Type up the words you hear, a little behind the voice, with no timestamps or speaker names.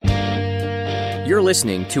You're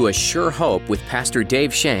listening to A Sure Hope with Pastor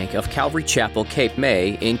Dave Shank of Calvary Chapel, Cape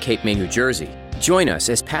May in Cape May, New Jersey. Join us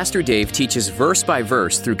as Pastor Dave teaches verse by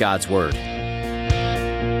verse through God's Word.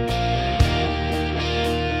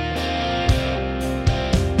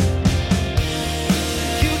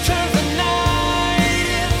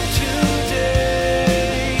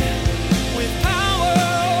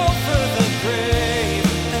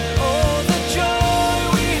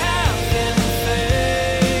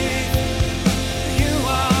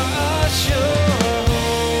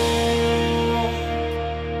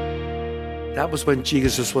 That was when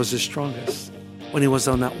Jesus was his strongest, when he was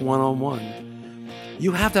on that one-on-one.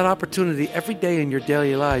 You have that opportunity every day in your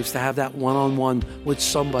daily lives to have that one-on-one with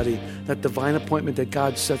somebody, that divine appointment that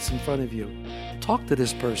God sets in front of you. Talk to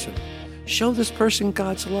this person. Show this person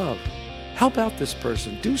God's love. Help out this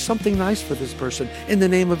person. Do something nice for this person in the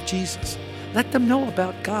name of Jesus. Let them know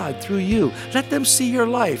about God through you. Let them see your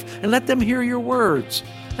life and let them hear your words.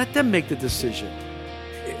 Let them make the decision.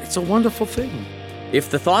 It's a wonderful thing. If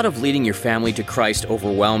the thought of leading your family to Christ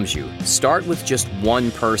overwhelms you, start with just one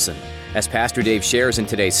person. As Pastor Dave shares in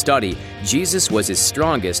today's study, Jesus was his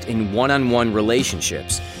strongest in one-on-one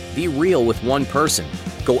relationships. Be real with one person.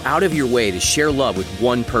 Go out of your way to share love with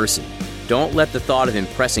one person. Don't let the thought of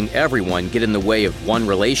impressing everyone get in the way of one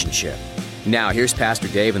relationship. Now, here's Pastor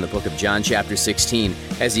Dave in the book of John chapter 16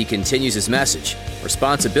 as he continues his message,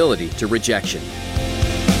 Responsibility to Rejection.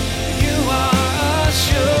 You are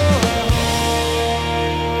assured.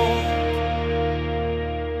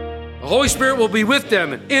 The Holy Spirit will be with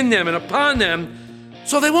them and in them and upon them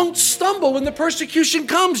so they won't stumble when the persecution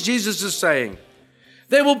comes, Jesus is saying.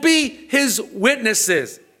 They will be his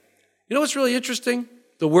witnesses. You know what's really interesting?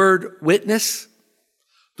 The word witness.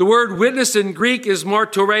 The word witness in Greek is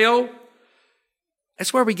martyreo.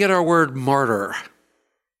 That's where we get our word martyr.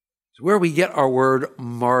 It's where we get our word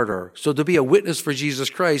martyr. So to be a witness for Jesus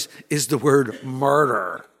Christ is the word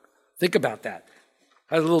martyr. Think about that.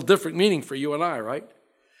 Has a little different meaning for you and I, right?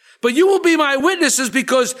 But you will be my witnesses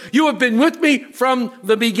because you have been with me from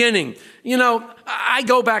the beginning. You know, I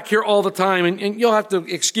go back here all the time, and you'll have to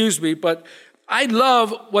excuse me, but I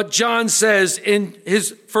love what John says in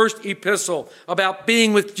his first epistle about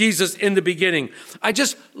being with Jesus in the beginning. I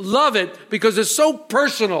just love it because it's so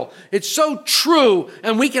personal. It's so true,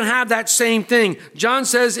 and we can have that same thing. John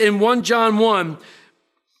says in 1 John 1,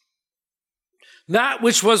 that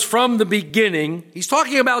which was from the beginning, he's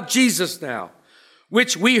talking about Jesus now,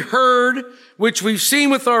 which we heard, which we've seen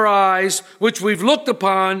with our eyes, which we've looked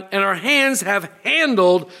upon, and our hands have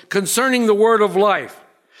handled concerning the word of life.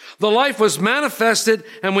 The life was manifested,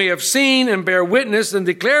 and we have seen and bear witness and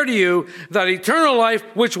declare to you that eternal life,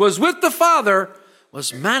 which was with the Father,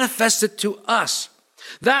 was manifested to us.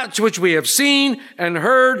 That which we have seen and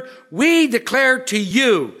heard, we declare to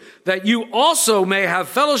you, that you also may have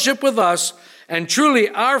fellowship with us. And truly,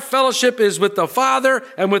 our fellowship is with the Father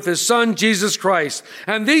and with his Son, Jesus Christ.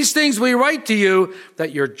 And these things we write to you,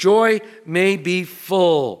 that your joy may be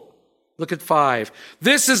full. Look at 5.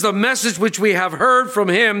 This is the message which we have heard from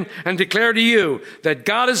him and declare to you, that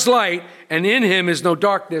God is light, and in him is no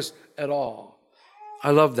darkness at all.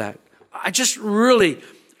 I love that. I just really,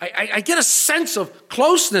 I get a sense of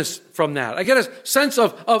closeness from that. I get a sense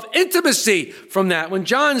of intimacy from that. When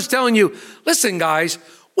John is telling you, listen, guys,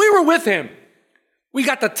 we were with him. We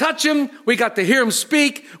got to touch him. We got to hear him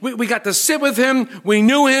speak. We got to sit with him. We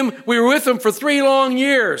knew him. We were with him for 3 long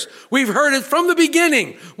years. We've heard it from the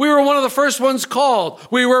beginning. We were one of the first ones called.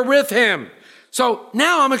 We were with him. So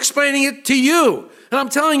now I'm explaining it to you. And I'm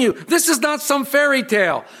telling you, this is not some fairy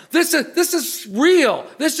tale. This is real.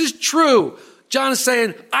 This is true. John is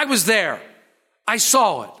saying, I was there. I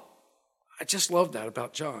saw it. I just love that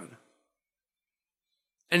about John.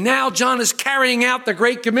 And now John is carrying out the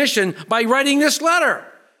Great Commission by writing this letter.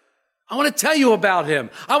 I want to tell you about him.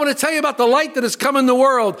 I want to tell you about the light that has come in the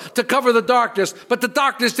world to cover the darkness, but the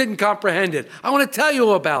darkness didn't comprehend it. I want to tell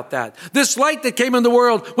you about that. This light that came in the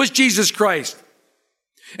world was Jesus Christ.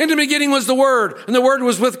 In the beginning was the Word, and the Word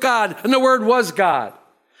was with God, and the Word was God.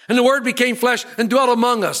 And the Word became flesh and dwelt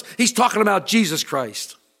among us. He's talking about Jesus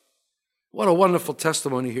Christ. What a wonderful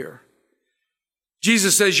testimony here.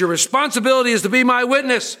 Jesus says, your responsibility is to be my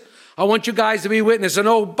witness. I want you guys to be witness. And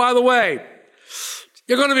oh, by the way,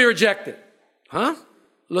 you're going to be rejected. Huh?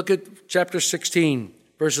 Look at chapter 16,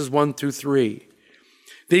 verses 1 through 3.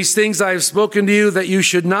 These things I have spoken to you that you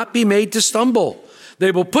should not be made to stumble.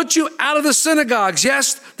 They will put you out of the synagogues.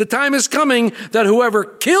 Yes, the time is coming that whoever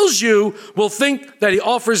kills you will think that he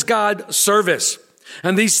offers God service.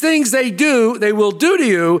 And these things they will do to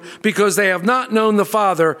you because they have not known the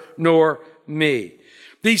Father nor me.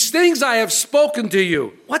 These things I have spoken to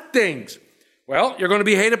you. What things? Well, you're going to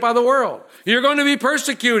be hated by the world. You're going to be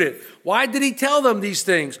persecuted. Why did he tell them these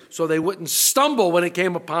things? So they wouldn't stumble when it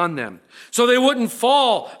came upon them. So they wouldn't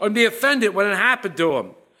fall or be offended when it happened to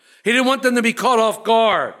them. He didn't want them to be caught off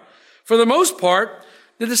guard. For the most part,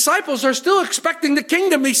 the disciples are still expecting the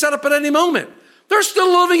kingdom to be set up at any moment. They're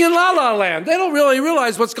still living in la-la land. They don't really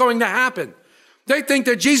realize what's going to happen. They think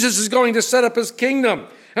that Jesus is going to set up his kingdom.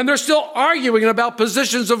 And they're still arguing about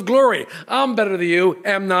positions of glory. I'm better than you.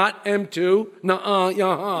 Am not. Am too. Nuh-uh.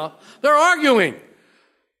 Yeah. They're arguing.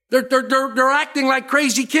 They're acting like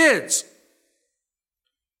crazy kids.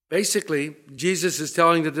 Basically, Jesus is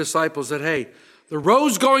telling the disciples that, hey, the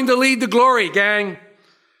road's going to lead to glory, gang.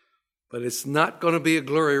 But it's not going to be a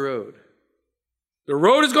glory road. The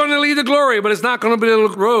road is going to lead to glory, but it's not going to be a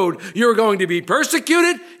road. You're going to be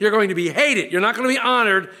persecuted. You're going to be hated. You're not going to be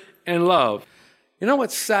honored and loved. You know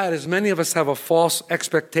what's sad is many of us have a false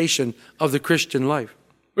expectation of the Christian life.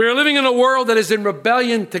 We are living in a world that is in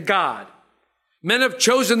rebellion to God. Men have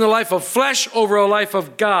chosen the life of flesh over a life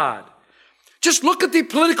of God. Just look at the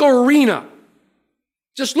political arena.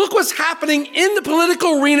 Just look what's happening in the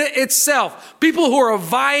political arena itself. People who are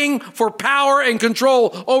vying for power and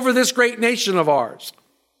control over this great nation of ours.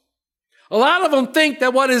 A lot of them think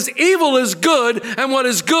that what is evil is good and what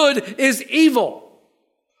is good is evil.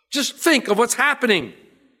 Just think of what's happening.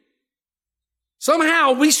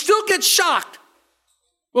 Somehow we still get shocked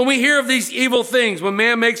when we hear of these evil things, when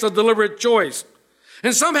man makes a deliberate choice.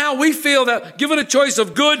 And somehow we feel that given a choice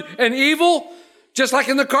of good and evil, just like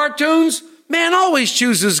in the cartoons, man always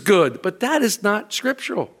chooses good. But that is not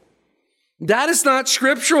scriptural. That is not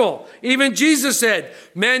scriptural. Even Jesus said,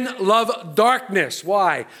 men love darkness.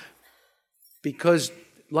 Why? Because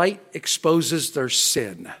light exposes their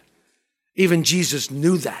sin. Even Jesus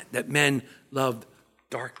knew that men loved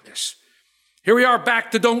darkness. Here we are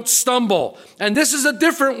back to don't stumble. And this is a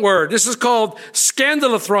different word. This is called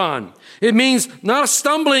scandalathron. It means not a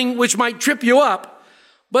stumbling which might trip you up,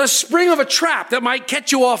 but a spring of a trap that might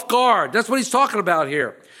catch you off guard. That's what he's talking about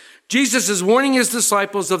here. Jesus is warning his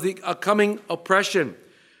disciples of the coming oppression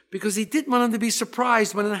because he didn't want them to be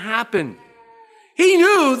surprised when it happened. He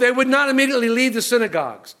knew they would not immediately leave the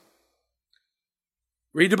synagogues.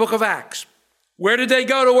 Read the book of Acts. Where did they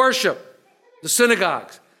go to worship? The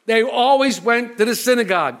synagogues. They always went to the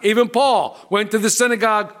synagogue. Even Paul went to the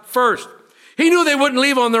synagogue first. He knew they wouldn't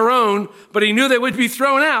leave on their own, but he knew they would be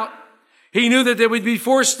thrown out. He knew that they would be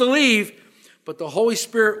forced to leave. But the Holy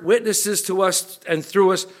Spirit witnesses to us and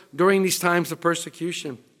through us during these times of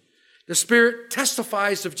persecution. The Spirit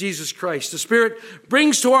testifies of Jesus Christ. The Spirit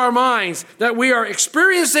brings to our minds that we are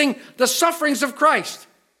experiencing the sufferings of Christ.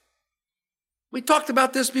 We talked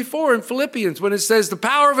about this before in Philippians when it says the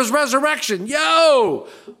power of his resurrection,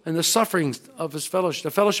 and the sufferings of his fellowship, the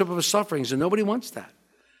fellowship of his sufferings, and nobody wants that.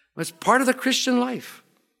 It's part of the Christian life.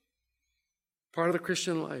 Part of the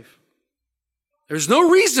Christian life. There's no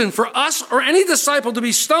reason for us or any disciple to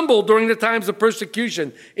be stumbled during the times of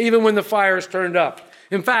persecution, even when the fire is turned up.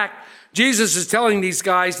 In fact, Jesus is telling these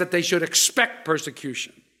guys that they should expect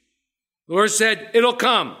persecution. The Lord said, it'll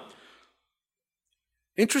come.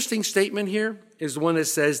 Interesting statement here is the one that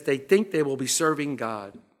says they think they will be serving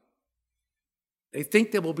God. They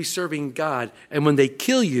think they will be serving God. And when they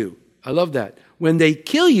kill you, I love that. When they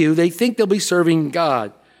kill you, they think they'll be serving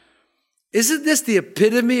God. Isn't this the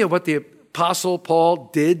epitome of what the Apostle Paul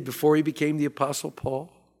did before he became the Apostle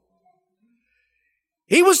Paul?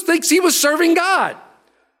 He thinks he was serving God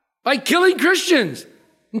by killing Christians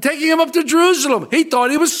and taking them up to Jerusalem. He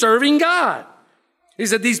thought he was serving God. He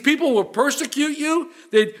said, these people will persecute you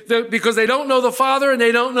because they don't know the Father and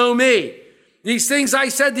they don't know me. These things I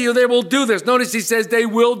said to you, they will do this. Notice he says they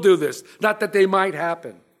will do this, not that they might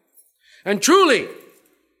happen. And truly,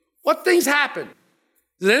 what things happen?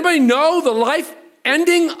 Does anybody know the life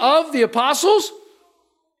ending of the apostles?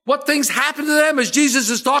 What things happened to them as Jesus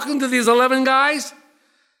is talking to these 11 guys?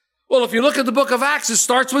 Well, if you look at the book of Acts, it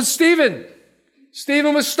starts with Stephen.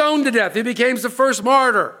 Stephen was stoned to death. He became the first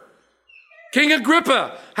martyr. King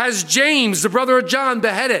Agrippa has James, the brother of John,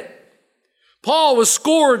 beheaded. Paul was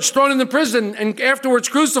scourged, thrown into prison, and afterwards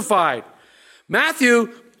crucified.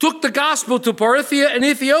 Matthew took the gospel to Parthia and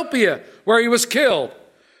Ethiopia, where he was killed.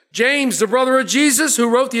 James, the brother of Jesus,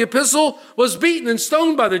 who wrote the epistle, was beaten and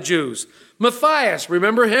stoned by the Jews. Matthias,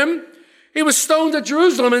 remember him? He was stoned at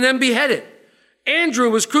Jerusalem and then beheaded. Andrew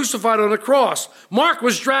was crucified on a cross. Mark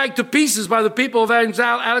was dragged to pieces by the people of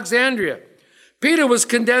Alexandria. Peter was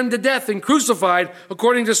condemned to death and crucified,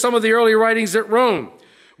 according to some of the early writings at Rome.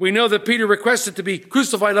 We know that Peter requested to be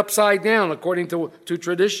crucified upside down, according to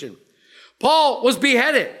tradition. Paul was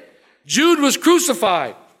beheaded. Jude was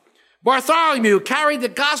crucified. Bartholomew carried the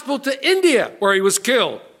gospel to India, where he was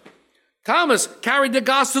killed. Thomas carried the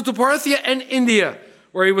gospel to Parthia and India,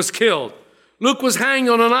 where he was killed. Luke was hanged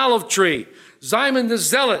on an olive tree. Simon the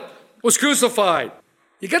Zealot was crucified.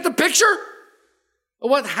 You get the picture of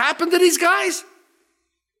what happened to these guys?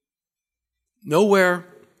 Nowhere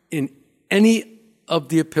in any of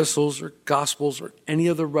the epistles or gospels or any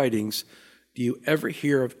of the writings do you ever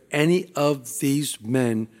hear of any of these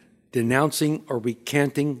men denouncing or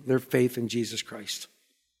recanting their faith in Jesus Christ.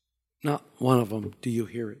 Not one of them do you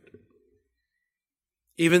hear it.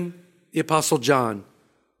 Even the Apostle John.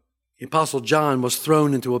 The Apostle John was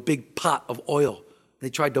thrown into a big pot of oil. They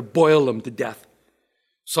tried to boil him to death.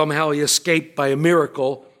 Somehow he escaped by a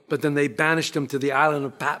miracle, but then they banished him to the island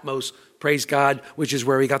of Patmos, praise God, which is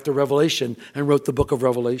where he got the revelation and wrote the book of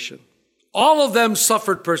Revelation. All of them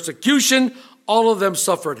suffered persecution. All of them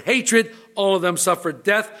suffered hatred. All of them suffered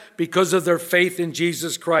death because of their faith in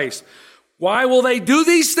Jesus Christ. Why will they do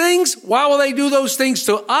these things? Why will they do those things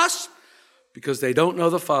to us? Because they don't know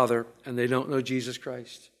the Father and they don't know Jesus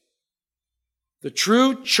Christ. The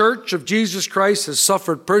true church of Jesus Christ has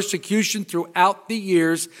suffered persecution throughout the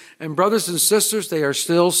years. And brothers and sisters, they are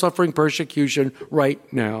still suffering persecution right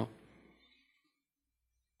now.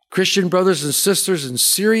 Christian brothers and sisters in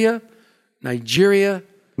Syria, Nigeria,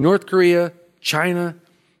 North Korea, China,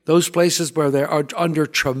 those places where they are under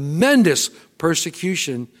tremendous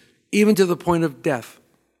persecution, even to the point of death.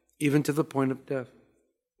 Even to the point of death.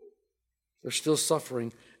 They're still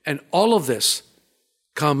suffering. And all of this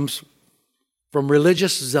comes from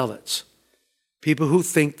religious zealots, people who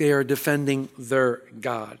think they are defending their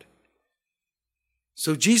God.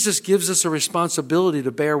 So Jesus gives us a responsibility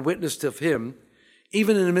to bear witness to him,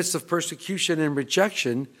 even in the midst of persecution and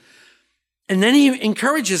rejection. And then he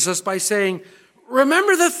encourages us by saying,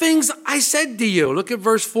 remember the things I said to you. Look at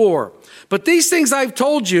verse 4. But these things I've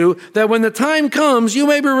told you, that when the time comes, you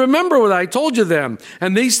may remember what I told you them.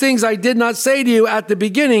 And these things I did not say to you at the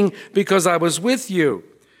beginning, because I was with you.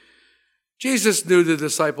 Jesus knew the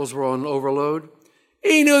disciples were on overload.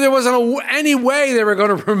 He knew there wasn't any way they were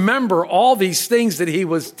going to remember all these things that he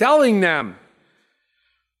was telling them.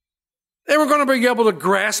 They were going to be able to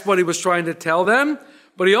grasp what he was trying to tell them.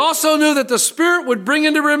 But he also knew that the Spirit would bring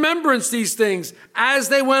into remembrance these things as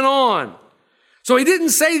they went on. So he didn't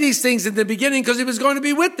say these things in the beginning because he was going to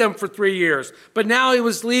be with them for 3 years. But now he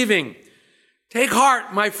was leaving. Take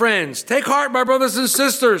heart, my friends. Take heart, my brothers and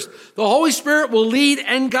sisters. The Holy Spirit will lead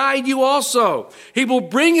and guide you also. He will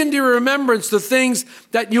bring into remembrance the things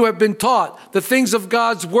that you have been taught, the things of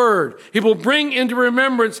God's Word. He will bring into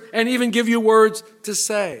remembrance and even give you words to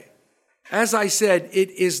say. As I said,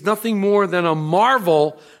 it is nothing more than a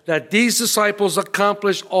marvel that these disciples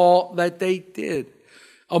accomplished all that they did.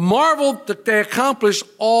 A marvel that they accomplished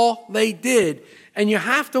all they did. And you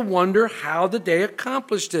have to wonder, how did they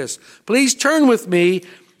accomplish this? Please turn with me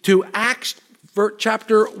to Acts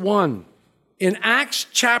chapter 1. In Acts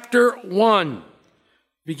chapter 1,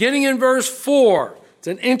 beginning in verse 4, it's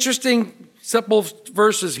an interesting, simple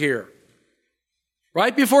verses here.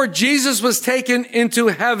 Right before Jesus was taken into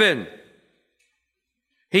heaven,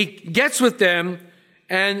 he gets with them,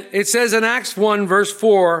 and it says in Acts 1, verse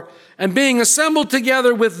 4, and being assembled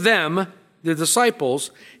together with them, the disciples,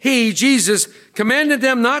 he, Jesus, commanded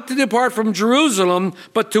them not to depart from Jerusalem,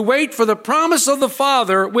 but to wait for the promise of the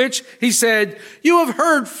Father, which, he said, you have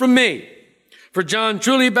heard from me. For John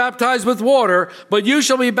truly baptized with water, but you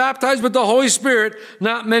shall be baptized with the Holy Spirit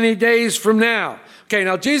not many days from now. Okay,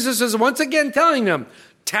 now Jesus is once again telling them,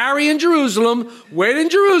 tarry in Jerusalem, wait in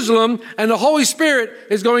Jerusalem, and the Holy Spirit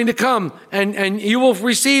is going to come, and you will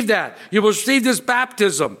receive that. You will receive this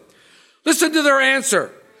baptism. Listen to their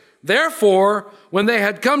answer. Therefore, when they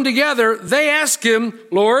had come together, they asked him,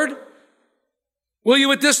 Lord, will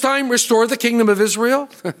you at this time restore the kingdom of Israel?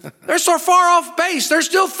 They're so far off base. They're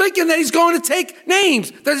still thinking that he's going to take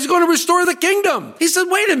names, that he's going to restore the kingdom. He said,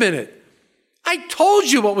 wait a minute. I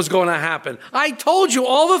told you what was going to happen. I told you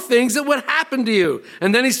all the things that would happen to you.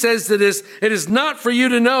 And then he says to this, it is not for you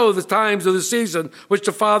to know the times of the season which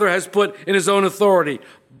the Father has put in his own authority.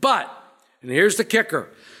 But, and here's the kicker,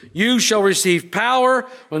 you shall receive power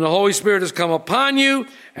when the Holy Spirit has come upon you,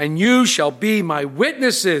 and you shall be my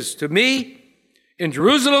witnesses to me in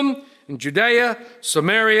Jerusalem, in Judea,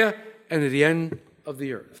 Samaria, and at the end of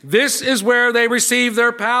the earth. This is where they receive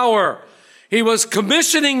their power. He was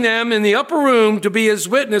commissioning them in the upper room to be his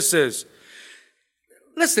witnesses.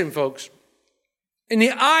 Listen, folks, in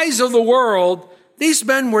the eyes of the world, these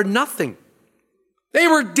men were nothing. They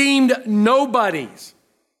were deemed nobodies.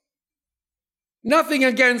 Nothing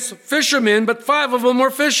against fishermen, but 5 of them were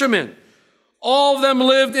fishermen. All of them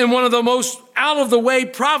lived in one of the most out-of-the-way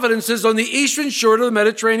provinces on the eastern shore of the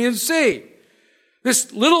Mediterranean Sea.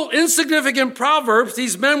 This little insignificant Proverbs,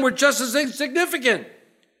 these men were just as insignificant.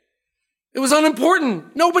 It was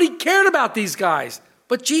unimportant. Nobody cared about these guys,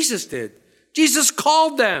 but Jesus did. Jesus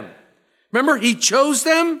called them. Remember, he chose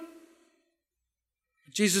them.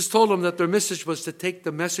 Jesus told them that their message was to take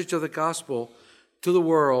the message of the gospel to the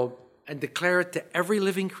world and declare it to every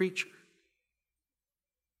living creature.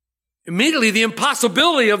 Immediately, the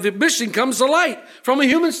impossibility of the mission comes to light from a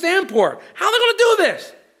human standpoint. How are they going to do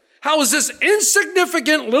this? How is this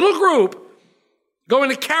insignificant little group going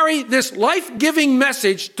to carry this life-giving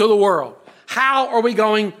message to the world? How are we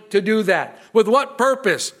going to do that? With what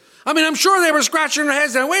purpose? I mean, I'm sure they were scratching their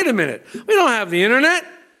heads and wait a minute. We don't have the internet.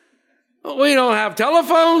 We don't have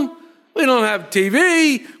telephone. We don't have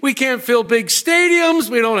TV. We can't fill big stadiums.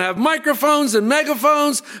 We don't have microphones and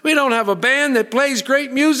megaphones. We don't have a band that plays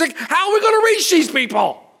great music. How are we going to reach these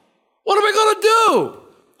people? What are we going to do?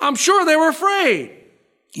 I'm sure they were afraid.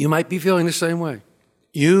 You might be feeling the same way.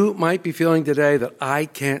 You might be feeling today that I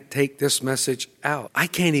can't take this message out. I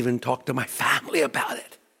can't even talk to my family about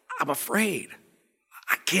it. I'm afraid.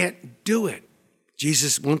 I can't do it.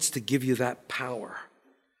 Jesus wants to give you that power.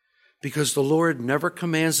 Because the Lord never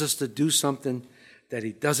commands us to do something that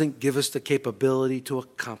he doesn't give us the capability to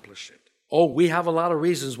accomplish it. Oh, we have a lot of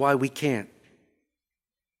reasons why we can't.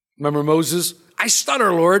 Remember Moses? I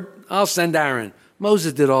stutter, Lord. I'll send Aaron.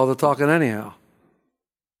 Moses did all the talking anyhow.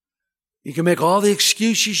 You can make all the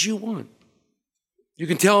excuses you want. You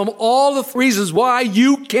can tell him all the reasons why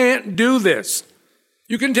you can't do this.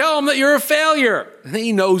 You can tell him that you're a failure. And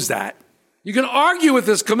he knows that. You can argue with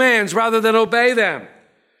his commands rather than obey them.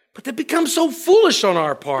 But they become so foolish on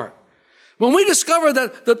our part. When we discover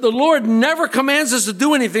that the Lord never commands us to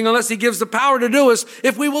do anything unless he gives the power to do us,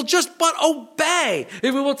 if we will just but obey,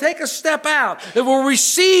 if we will take a step out, if we'll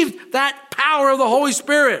receive that power of the Holy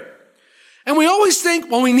Spirit. And we always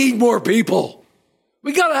think, well, we need more people.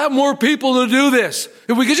 We got to have more people to do this.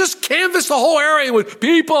 If we could just canvass the whole area with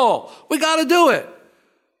people, we got to do it.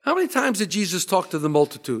 How many times did Jesus talk to the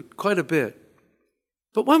multitude? Quite a bit.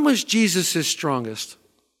 But when was Jesus his strongest?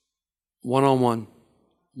 One-on-one.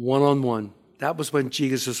 One-on-one. That was when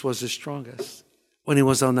Jesus was his strongest. When he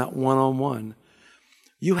was on that one-on-one.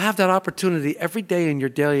 You have that opportunity every day in your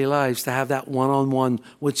daily lives to have that one-on-one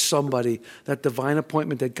with somebody, that divine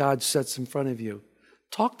appointment that God sets in front of you.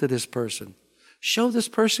 Talk to this person. Show this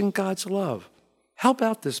person God's love. Help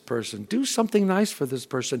out this person. Do something nice for this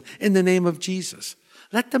person in the name of Jesus.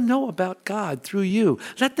 Let them know about God through you.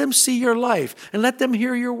 Let them see your life and let them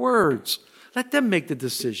hear your words. Let them make the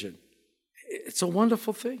decision. It's a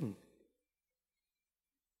wonderful thing.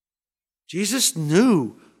 Jesus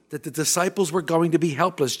knew that the disciples were going to be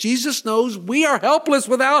helpless. Jesus knows we are helpless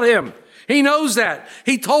without him. He knows that.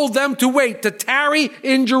 He told them to wait, to tarry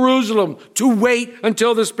in Jerusalem, to wait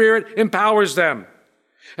until the Spirit empowers them.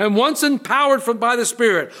 And once empowered by the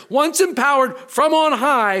Spirit, once empowered from on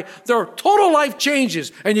high, their total life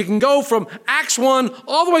changes. And you can go from Acts 1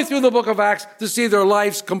 all the way through the book of Acts to see their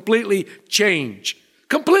lives completely change.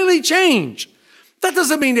 Completely change. That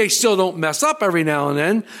doesn't mean they still don't mess up every now and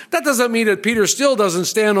then. That doesn't mean that Peter still doesn't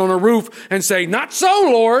stand on a roof and say, "Not so,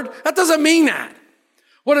 Lord." That doesn't mean that.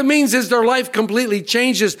 What it means is their life completely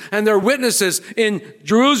changes and they're witnesses in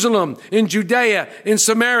Jerusalem, in Judea, in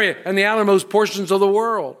Samaria, and the outermost portions of the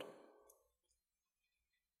world.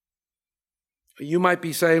 You might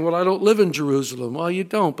be saying, "Well, I don't live in Jerusalem." Well, you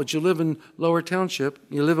don't, but you live in Lower Township.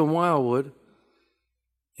 You live in Wildwood.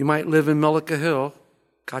 You might live in Mullica Hill.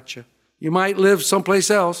 Gotcha. You might live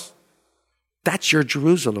someplace else. That's your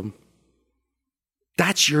Jerusalem.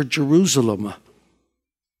 That's your Jerusalem.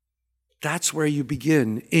 That's where you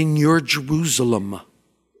begin, in your Jerusalem.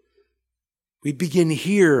 We begin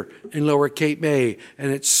here in Lower Cape May,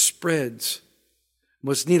 and it spreads.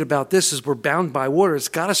 What's neat about this is we're bound by water. It's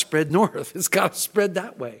got to spread north. It's got to spread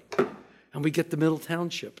that way. And we get the Middle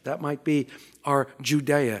Township. That might be our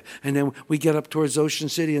Judea. And then we get up towards Ocean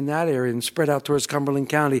City in that area and spread out towards Cumberland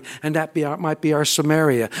County. And that might be our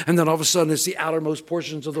Samaria. And then all of a sudden it's the outermost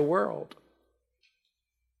portions of the world.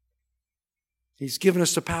 He's given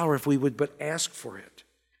us the power if we would but ask for it.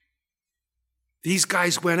 These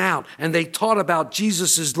guys went out and they taught about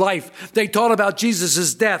Jesus' life. They taught about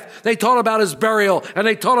Jesus' death. They taught about his burial. And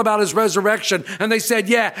they taught about his resurrection. And they said,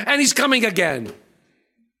 yeah, and he's coming again.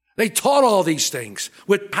 They taught all these things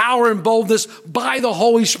with power and boldness by the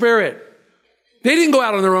Holy Spirit. They didn't go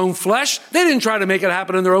out in their own flesh. They didn't try to make it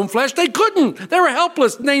happen in their own flesh. They couldn't. They were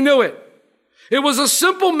helpless and they knew it. It was a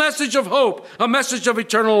simple message of hope, a message of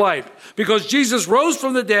eternal life. Because Jesus rose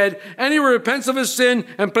from the dead, anyone who repents of his sin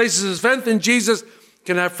and places his faith in Jesus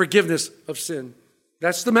can have forgiveness of sin.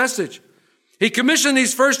 That's the message. He commissioned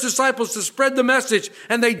these first disciples to spread the message,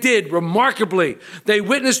 and they did remarkably. They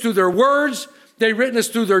witnessed through their words, they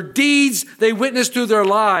witnessed through their deeds, they witnessed through their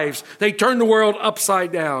lives. They turned the world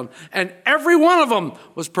upside down, and every one of them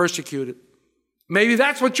was persecuted. Maybe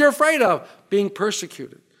that's what you're afraid of, being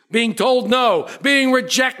persecuted, being told no, being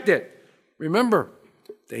rejected. Remember,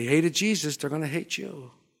 they hated Jesus, they're going to hate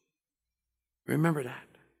you. Remember that.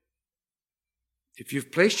 If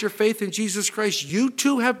you've placed your faith in Jesus Christ, you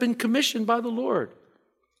too have been commissioned by the Lord.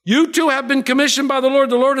 You too have been commissioned by the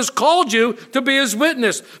Lord. The Lord has called you to be his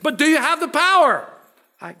witness. But do you have the power?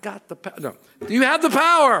 I got the power. No. Do you have the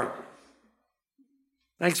power?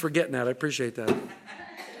 Thanks for getting that. I appreciate that.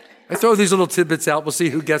 I throw these little tidbits out. We'll see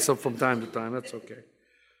who gets them from time to time. That's okay.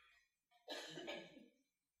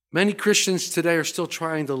 Many Christians today are still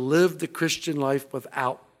trying to live the Christian life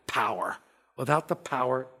without power, without the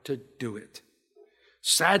power to do it.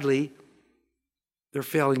 Sadly, they're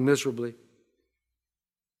failing miserably.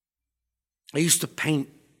 I used to paint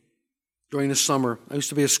during the summer. I used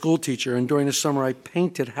to be a school teacher, and during the summer I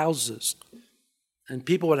painted houses. And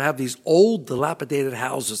people would have these old, dilapidated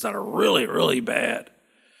houses that are really, really bad.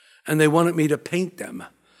 And they wanted me to paint them.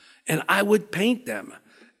 And I would paint them.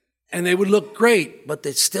 And they would look great, but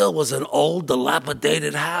it still was an old,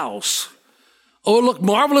 dilapidated house. Oh, it looked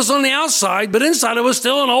marvelous on the outside, but inside it was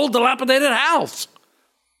still an old, dilapidated house.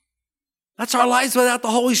 That's our lives without the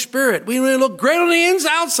Holy Spirit. We may look great on the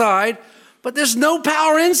outside, but there's no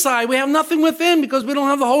power inside. We have nothing within because we don't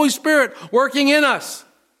have the Holy Spirit working in us.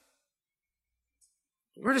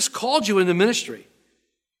 The Lord has called you in the ministry.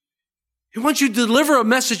 He wants you to deliver a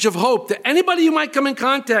message of hope to anybody you might come in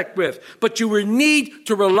contact with, but you will need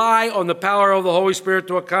to rely on the power of the Holy Spirit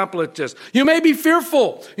to accomplish this. You may be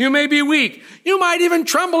fearful. You may be weak. You might even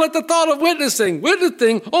tremble at the thought of witnessing.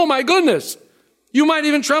 Witnessing, oh my goodness. You might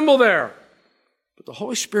even tremble there. But the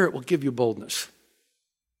Holy Spirit will give you boldness.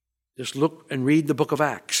 Just look and read the book of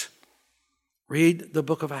Acts. Read the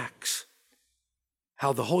book of Acts.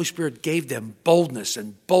 How the Holy Spirit gave them boldness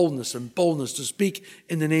and boldness and boldness to speak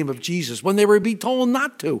in the name of Jesus when they were being told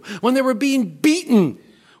not to, when they were being beaten,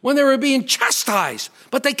 when they were being chastised.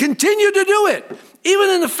 But they continued to do it. Even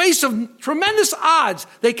in the face of tremendous odds,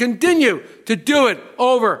 they continue to do it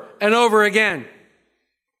over and over again.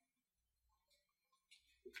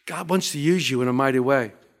 God wants to use you in a mighty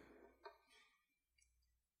way.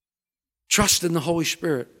 Trust in the Holy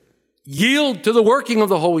Spirit. Yield to the working of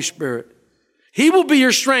the Holy Spirit. He will be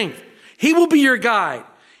your strength. He will be your guide.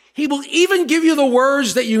 He will even give you the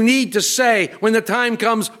words that you need to say when the time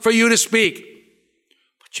comes for you to speak.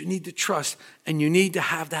 But you need to trust, and you need to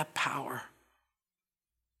have that power.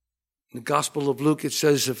 In the Gospel of Luke, it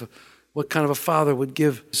says, what kind of a father would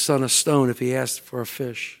give his son a stone if he asked for a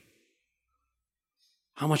fish?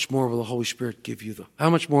 How much more will the Holy Spirit give you? How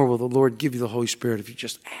much more will the Lord give you the Holy Spirit if you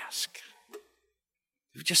just ask?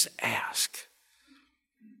 If you just ask.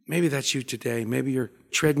 Maybe that's you today. Maybe you're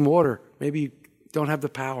treading water. Maybe you don't have the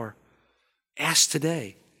power. Ask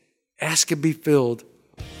today. Ask and be filled.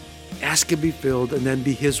 Ask and be filled, and then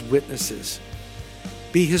be his witnesses.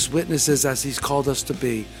 Be his witnesses as he's called us to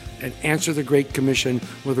be, and answer the Great Commission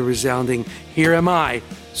with a resounding, "Here am I,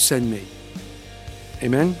 send me."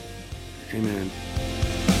 Amen? Amen.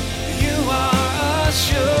 You are a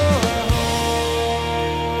sure.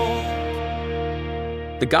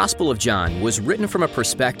 The Gospel of John was written from a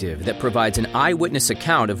perspective that provides an eyewitness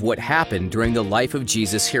account of what happened during the life of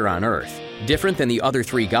Jesus here on earth. Different than the other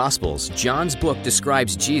three Gospels, John's book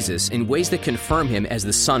describes Jesus in ways that confirm him as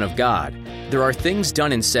the Son of God. There are things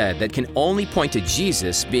done and said that can only point to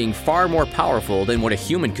Jesus being far more powerful than what a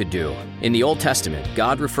human could do. In the Old Testament,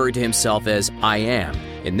 God referred to himself as I Am.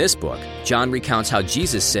 In this book, John recounts how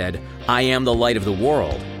Jesus said, "I am the light of the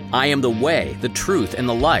world. I am the way, the truth, and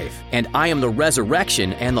the life, and I am the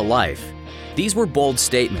resurrection and the life." These were bold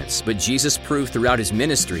statements, but Jesus proved throughout his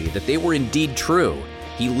ministry that they were indeed true.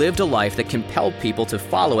 He lived a life that compelled people to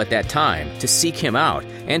follow at that time, to seek him out,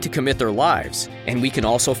 and to commit their lives. And we can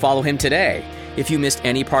also follow him today. If you missed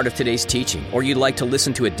any part of today's teaching, or you'd like to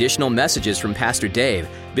listen to additional messages from Pastor Dave,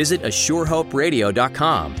 visit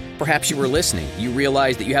ASureHopeRadio.com. Perhaps you were listening, you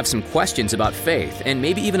realized that you have some questions about faith, and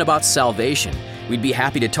maybe even about salvation. We'd be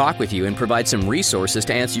happy to talk with you and provide some resources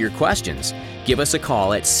to answer your questions. Give us a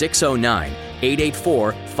call at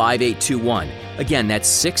 609-884-5821. Again, that's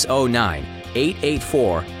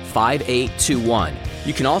 609-884-5821.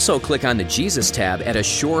 You can also click on the Jesus tab at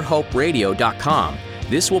ASureHopeRadio.com.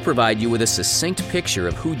 This will provide you with a succinct picture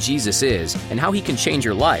of who Jesus is and how he can change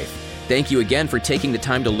your life. Thank you again for taking the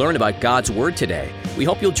time to learn about God's Word today. We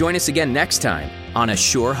hope you'll join us again next time on A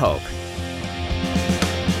Sure Hope.